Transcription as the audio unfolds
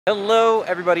Hello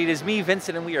everybody, it is me,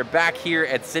 Vincent, and we are back here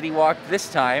at CityWalk,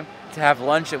 this time to have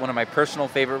lunch at one of my personal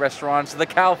favorite restaurants, the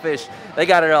Cowfish. They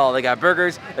got it all. They got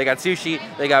burgers, they got sushi,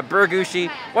 they got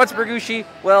Burgushi. What's Burgushi?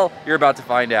 Well, you're about to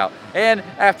find out. And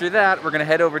after that, we're gonna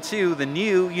head over to the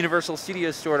new Universal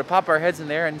Studios store to pop our heads in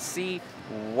there and see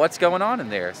what's going on in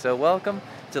there. So welcome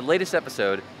to the latest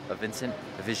episode of Vincent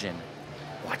Vision.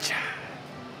 Wachow.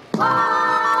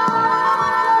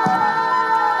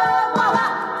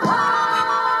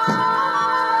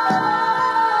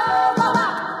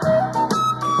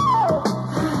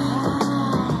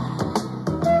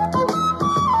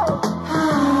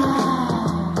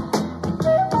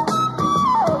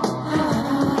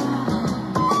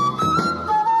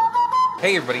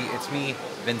 Hey everybody, it's me,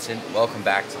 Vincent. Welcome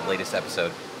back to the latest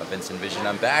episode of Vincent Vision.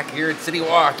 I'm back here at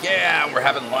CityWalk. Yeah, we're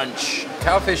having lunch.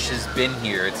 Cowfish has been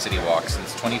here at CityWalk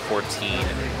since 2014,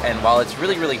 and while it's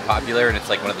really popular and it's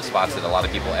like one of the spots that a lot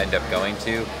of people end up going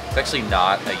to, it's actually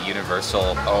not a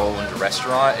Universal-owned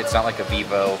restaurant. It's not like a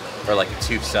Vivo or like a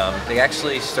Tubesome. They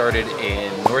actually started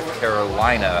in North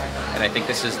Carolina, and I think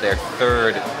this is their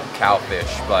third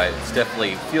Cowfish, but it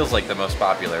definitely feels like the most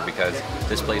popular because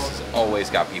this place has always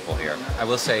got people here. I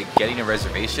will say getting a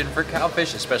reservation for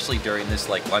Cowfish, especially during this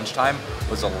like lunchtime,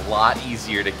 was a lot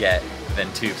easier to get than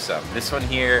Tubesome. This one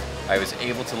here, I was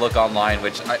able to look online,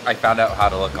 which I found out how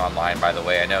to look online, by the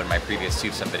way. I know in my previous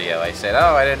Tubesome video, I said,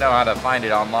 oh, I didn't know how to find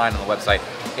it online on the website.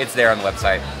 It's there on the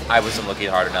website. I wasn't looking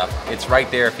hard enough. It's right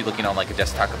there if you're looking on like a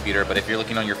desktop computer, but if you're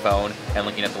looking on your phone and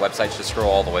looking at the website, just scroll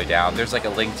all the way down. There's like a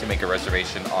link to make a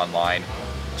reservation online.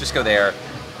 Just go there.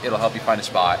 It'll help you find a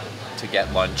spot to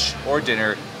get lunch or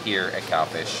dinner here at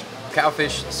Cowfish.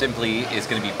 Cowfish simply is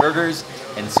going to be burgers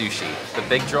and sushi. The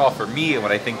big draw for me and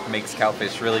what I think makes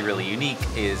Cowfish really unique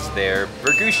is their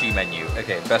Burgushi menu.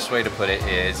 Okay, best way to put it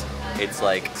is it's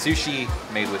like sushi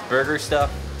made with burger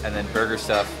stuff and then burger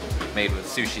stuff made with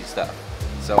sushi stuff.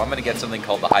 So I'm gonna get something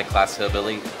called the High Class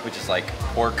Hillbilly, which is like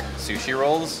pork sushi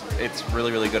rolls. It's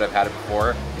really good, I've had it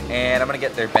before. And I'm gonna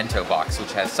get their bento box,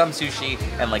 which has some sushi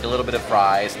and like a little bit of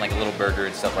fries and like a little burger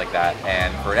and stuff like that.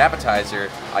 And for an appetizer,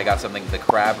 I got something, the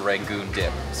Crab Rangoon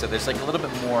Dip. So there's like a little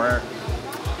bit more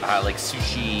like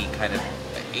sushi kind of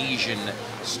Asian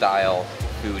style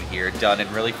food here, done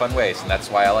in really fun ways. And that's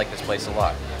why I like this place a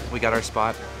lot. We got our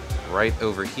spot right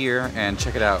over here, and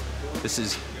check it out. This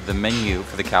is the menu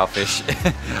for the Cowfish.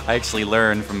 I actually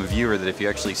learned from a viewer that if you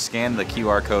actually scan the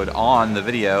QR code on the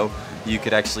video, you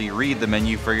could actually read the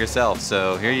menu for yourself.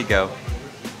 So here you go.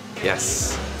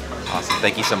 Yes. Awesome.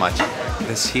 Thank you so much.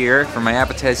 This here, for my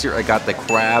appetizer, I got the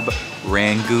Crab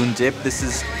Rangoon Dip. This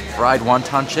is fried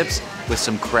wonton chips with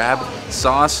some crab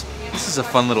sauce. This is a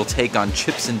fun little take on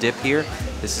chips and dip here.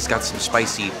 This has got some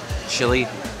spicy chili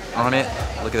on it.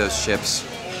 Look at those chips.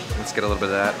 Let's get a little bit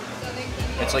of that.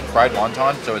 It's like fried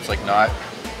wonton, so it's like not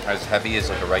as heavy as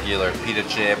like a regular pita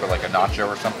chip or like a nacho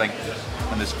or something.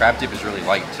 And this crab dip is really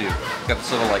light too. It's got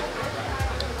this little like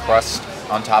crust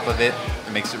on top of it.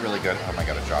 It makes it really good. Oh my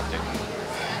god, it dropped it.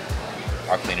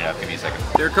 I'll clean it up, give me a second.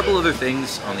 There are a couple other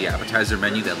things on the appetizer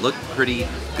menu that look pretty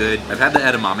good. I've had the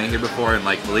edamame here before, and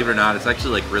like, believe it or not, it's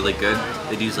actually like really good.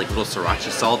 They use like little sriracha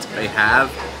salt. They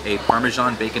have a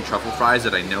Parmesan bacon truffle fries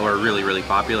that I know are really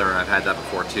popular, and I've had that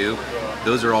before too.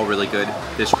 Those are all really good.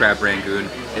 This Crab Rangoon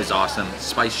is awesome.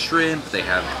 Spiced shrimp, they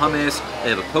have hummus, they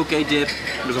have a poke dip.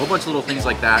 There's a whole bunch of little things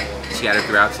like that scattered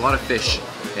throughout. It's a lot of fish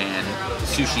and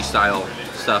sushi style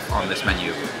stuff on this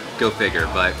menu. Go figure,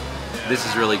 but this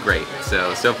is really great.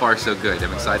 So far so good.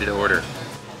 I'm excited to order.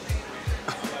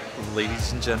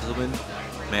 Ladies and gentlemen,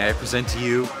 may I present to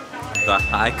you the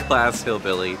High Class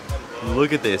Hillbilly.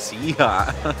 Look at this,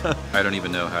 yeehaw. I don't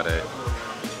even know how to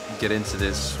get into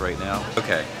this right now.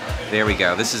 Okay, there we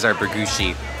go. This is our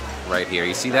Burgushi right here.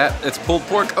 You see that? It's pulled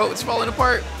pork. Oh, it's falling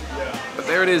apart. But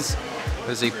there it is.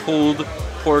 There's a pulled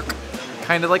pork,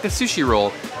 kind of like a sushi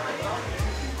roll.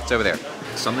 It's over there.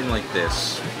 Something like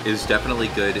this is definitely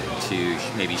good to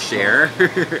maybe share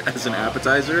as an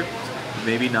appetizer.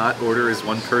 Maybe not order as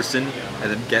one person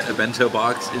and then get a bento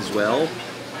box as well.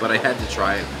 But I had to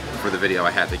try it for the video.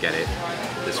 I had to get it.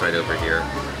 This right over here.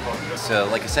 So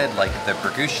like I said, like the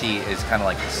Burgushi is kind of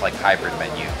like this like hybrid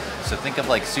menu. So think of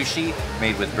like sushi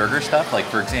made with burger stuff. Like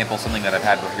for example, something that I've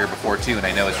had here before too, and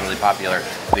I know is really popular,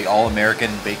 the All-American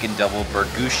Bacon Double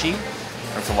Burgushi.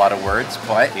 That's a lot of words,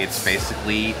 but it's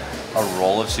basically a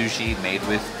roll of sushi made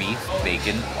with beef,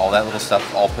 bacon, all that little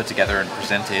stuff all put together and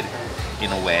presented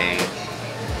in a way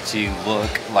to look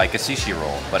like a sushi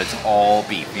roll, but it's all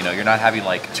beef. You know, you're not having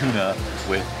like tuna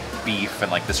with beef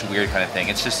and like this weird kind of thing.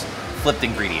 It's just flipped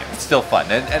ingredient. It's still fun,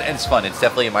 and it's fun. It's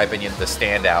definitely, in my opinion, the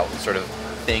standout sort of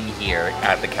thing here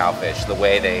at the Cowfish, the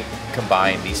way they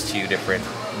combine these two different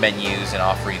menus and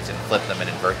offerings and flip them and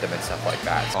invert them and stuff like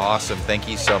that. Awesome, thank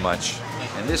you so much.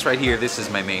 And this right here, this is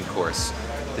my main course.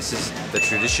 This is the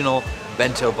traditional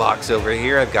bento box over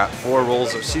here. I've got 4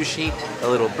 rolls of sushi, a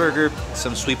little burger,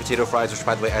 some sweet potato fries, which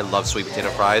by the way, I love sweet potato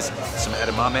fries, some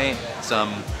edamame,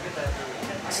 some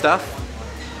stuff.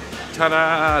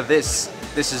 Ta-da! This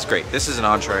is great. This is an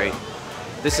entree.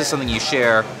 This is something you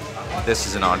share. This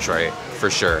is an entree for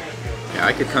sure. Yeah,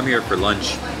 I could come here for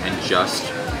lunch and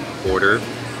just order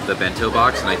the bento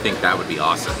box, and I think that would be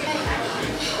awesome.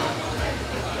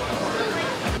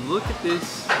 Look at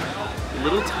this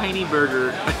little tiny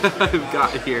burger I've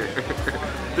got here.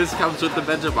 This comes with the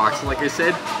bento box, and like I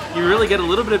said, you really get a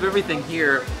little bit of everything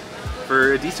here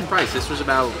for a decent price. This was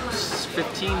about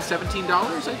 $15,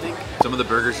 $17, I think. Some of the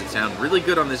burgers that sound really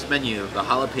good on this menu: the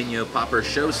jalapeno popper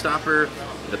showstopper,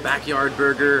 the backyard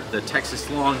burger, the Texas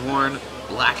Longhorn,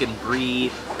 black and brie.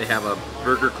 They have a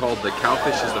burger called the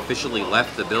Cowfish has officially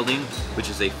left the building, which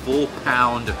is a full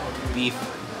pound beef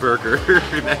burger.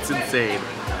 That's insane.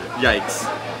 Yikes.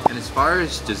 And as far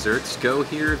as desserts go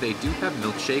here, they do have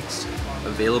milkshakes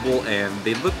available, and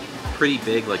they look pretty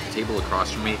big. Like the table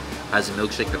across from me has a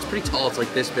milkshake that's pretty tall. It's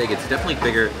like this big. It's definitely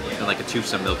bigger than like a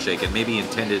tubesome milkshake, and maybe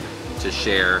intended to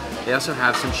share. They also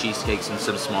have some cheesecakes and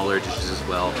some smaller dishes as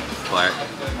well, but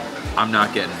I'm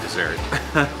not getting dessert.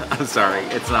 I'm sorry,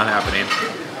 it's not happening.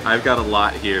 I've got a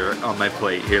lot here on my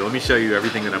plate. Here, let me show you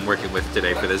everything that I'm working with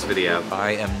today for this video.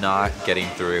 I am not getting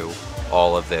through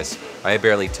all of this. I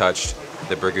barely touched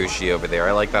the Burgushi over there.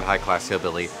 I like that high-class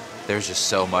hillbilly. There's just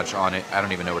so much on it. I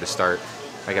don't even know where to start.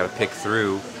 I gotta pick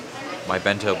through my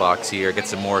bento box here, get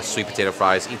some more sweet potato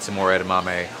fries, eat some more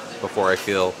edamame before I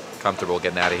feel comfortable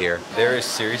getting out of here. There is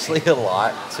seriously a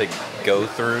lot to go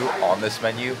through on this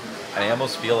menu, and I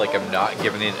almost feel like I'm not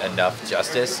giving it enough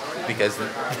justice because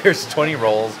there's 20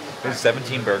 rolls, there's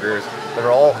 17 burgers.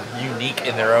 They're all unique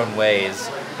in their own ways.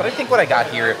 But I think what I got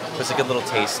here was a good little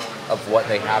taste of what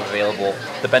they have available.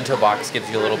 The bento box gives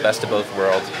you a little best of both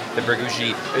worlds. The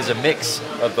Burgushi is a mix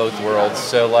of both worlds.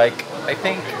 So like, I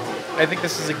think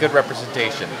this is a good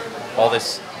representation. All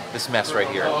this mess right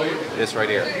here, this right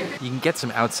here. You can get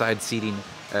some outside seating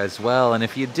as well, and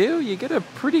if you do, you get a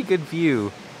pretty good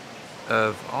view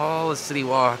of all the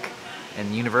CityWalk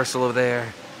and Universal over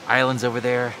there, Islands over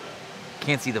there.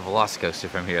 Can't see the Velocicoaster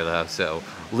from here though, so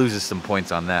loses some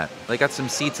points on that. They got some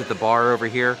seats at the bar over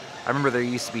here. I remember there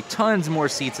used to be tons more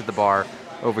seats at the bar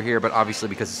over here, but obviously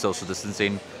because of social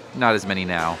distancing, not as many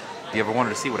now. If you ever wanted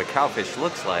to see what a Cowfish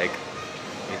looks like,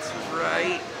 it's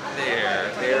right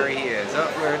there. There he is.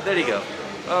 Oh, there you go.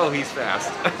 Oh, he's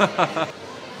fast.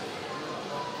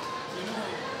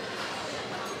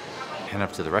 Head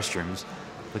up to the restrooms.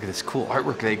 Look at this cool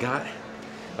artwork they got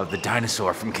of the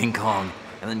dinosaur from King Kong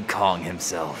and then Kong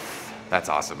himself. That's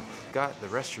awesome. Got the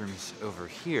restrooms over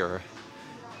here,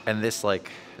 and this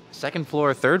like second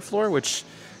floor, third floor, which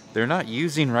they're not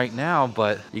using right now,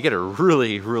 but you get a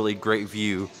really, really great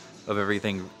view of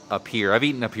everything up here. I've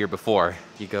eaten up here before.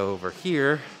 You go over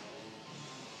here,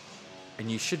 and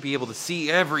you should be able to see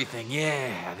everything.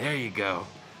 Yeah, there you go.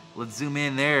 Let's zoom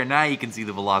in there. Now you can see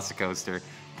the Velocicoaster.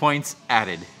 Points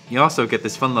added. You also get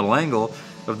this fun little angle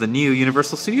of the new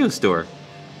Universal Studios store,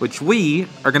 which we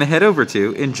are gonna head over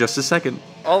to in just a second.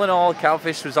 All in all,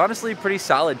 Cowfish was honestly a pretty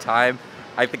solid time.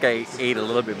 I think I ate a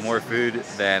little bit more food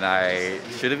than I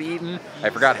should have eaten. I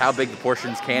forgot how big the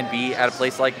portions can be at a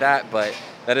place like that, but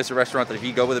that is a restaurant that if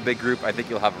you go with a big group, I think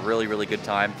you'll have a really, really good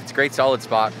time. It's a great solid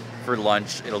spot for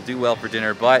lunch. It'll do well for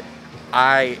dinner, but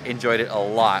I enjoyed it a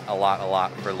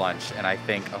lot for lunch, and I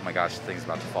think, oh my gosh, the thing's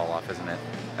about to fall off, isn't it?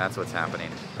 That's what's happening.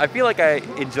 I feel like I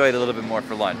enjoyed it a little bit more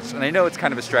for lunch, and I know it's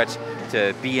kind of a stretch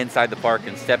to be inside the park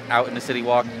and step out in the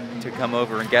CityWalk to come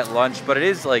over and get lunch, but it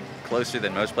is like closer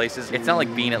than most places. It's not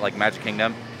like being at like Magic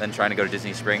Kingdom than trying to go to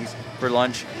Disney Springs for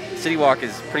lunch. CityWalk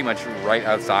is pretty much right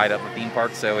outside of the theme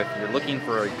park, so if you're looking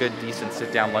for a good, decent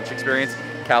sit-down lunch experience,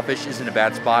 Cowfish isn't a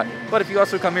bad spot. But if you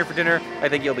also come here for dinner, I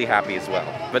think you'll be happy as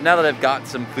well. But now that I've got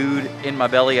some food in my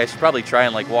belly, I should probably try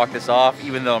and like walk this off,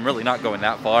 even though I'm really not going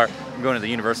that far. I'm going to the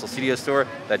Universal Studios store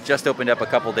that just opened up a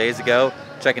couple days ago,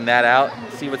 checking that out,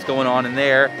 see what's going on in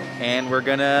there, and we're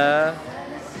gonna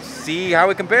see how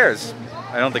it compares.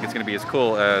 I don't think it's gonna be as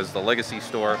cool as the Legacy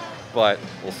store, but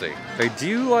we'll see. I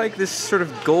do like this sort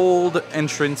of gold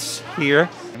entrance here.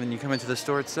 And then you come into the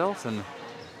store itself, and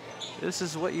this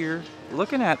is what you're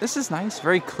looking at. This is nice,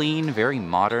 very clean, very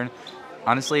modern.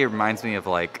 Honestly, it reminds me of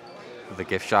like the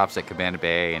gift shops at Cabana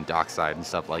Bay and Dockside and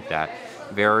stuff like that.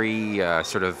 Very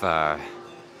sort of,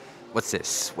 what's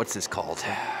this called?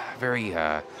 Very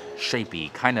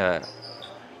shapy, kind of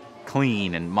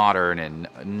clean and modern and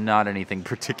not anything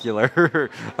particular.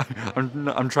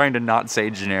 I'm trying to not say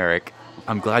generic.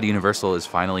 I'm glad Universal is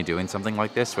finally doing something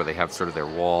like this where they have sort of their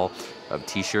wall of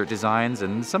t-shirt designs,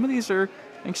 and some of these are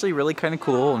actually really kind of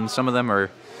cool and some of them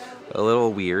are a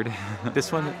little weird.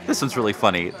 This one's really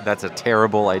funny. That's a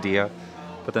terrible idea.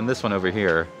 But then this one over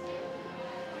here,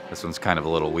 this one's kind of a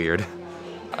little weird.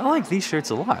 I like these shirts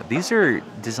a lot. These are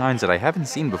designs that I haven't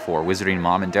seen before. Wizarding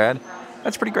Mom and Dad.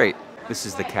 That's pretty great. This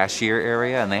is the cashier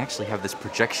area, and they actually have this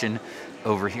projection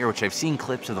over here, which I've seen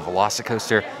clips of the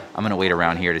Velocicoaster. I'm gonna wait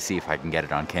around here to see if I can get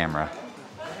it on camera.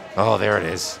 Oh, there it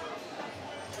is.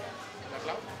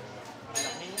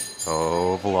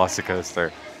 Oh,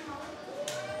 Velocicoaster.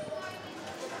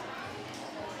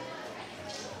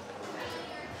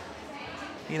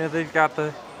 You know, they've got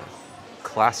the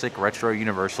classic retro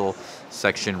Universal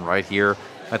section right here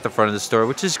at the front of the store,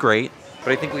 which is great.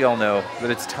 But I think we all know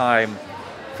that it's time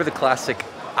for the classic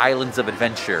Islands of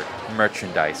Adventure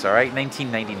merchandise, all right?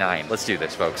 1999. Let's do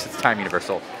this, folks. It's time,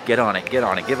 Universal. Get on it, get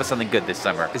on it. Give us something good this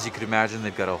summer. As you could imagine,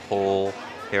 they've got a whole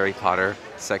Harry Potter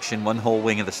section. One whole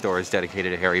wing of the store is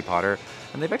dedicated to Harry Potter.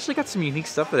 And they've actually got some unique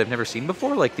stuff that I've never seen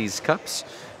before, like these cups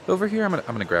over here. I'm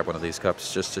gonna grab one of these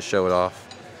cups just to show it off.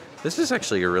 This is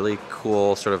actually a really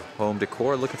cool sort of home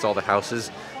decor. Look, it's all the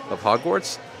houses of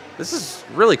Hogwarts. This is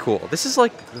really cool. This is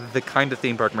like the kind of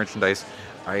theme park merchandise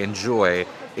I enjoy.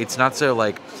 It's not so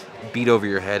like beat over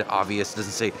your head, obvious. It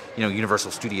doesn't say, you know,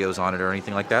 Universal Studios on it or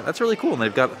anything like that. That's really cool. And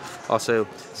they've got also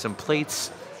some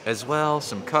plates as well,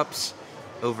 some cups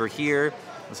over here.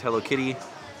 This Hello Kitty.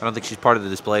 I don't think she's part of the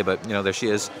display, but you know, there she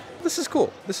is. This is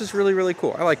cool. This is really, really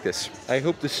cool. I like this. I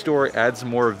hope the store adds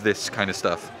more of this kind of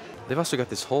stuff. They've also got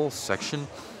this whole section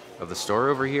of the store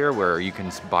over here where you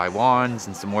can buy wands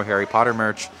and some more Harry Potter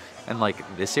merch. And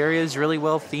like this area is really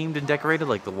well themed and decorated.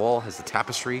 Like the wall has the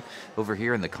tapestry over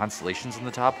here and the constellations on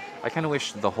the top. I kind of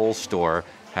wish the whole store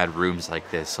had rooms like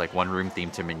this, like one room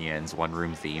themed to Minions, one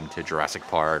room themed to Jurassic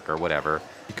Park or whatever.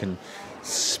 You can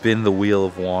spin the wheel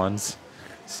of wands,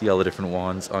 see all the different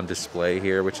wands on display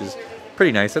here, which is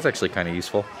pretty nice. That's actually kind of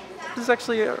useful. This is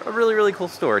actually a really, really cool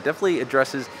store. It definitely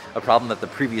addresses a problem that the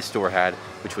previous store had,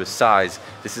 which was size.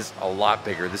 This is a lot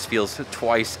bigger. This feels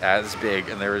twice as big,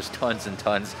 and there is tons and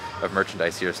tons of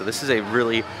merchandise here. So this is a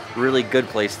really, really good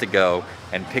place to go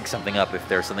and pick something up if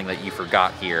there's something that you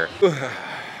forgot here. All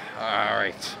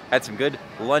right. Had some good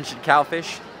lunch at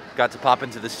Cowfish. Got to pop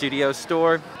into the studio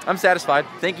store. I'm satisfied.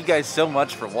 Thank you guys so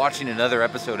much for watching another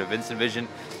episode of VincentVision.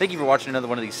 Thank you for watching another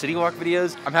one of these CityWalk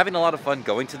videos. I'm having a lot of fun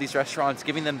going to these restaurants,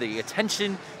 giving them the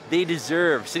attention they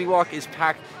deserve. CityWalk is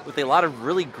packed with a lot of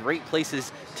really great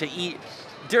places to eat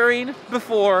during,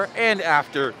 before, and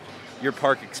after your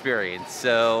park experience.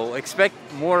 So expect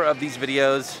more of these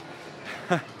videos.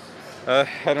 I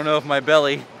don't know if my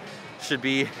belly should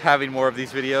be having more of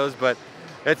these videos, but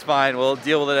it's fine. We'll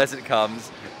deal with it as it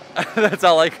comes. That's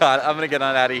all I got. I'm gonna get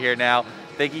on out of here now.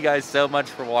 Thank you guys so much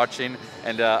for watching,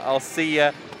 and I'll see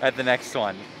you at the next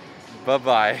one.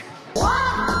 Bye-bye.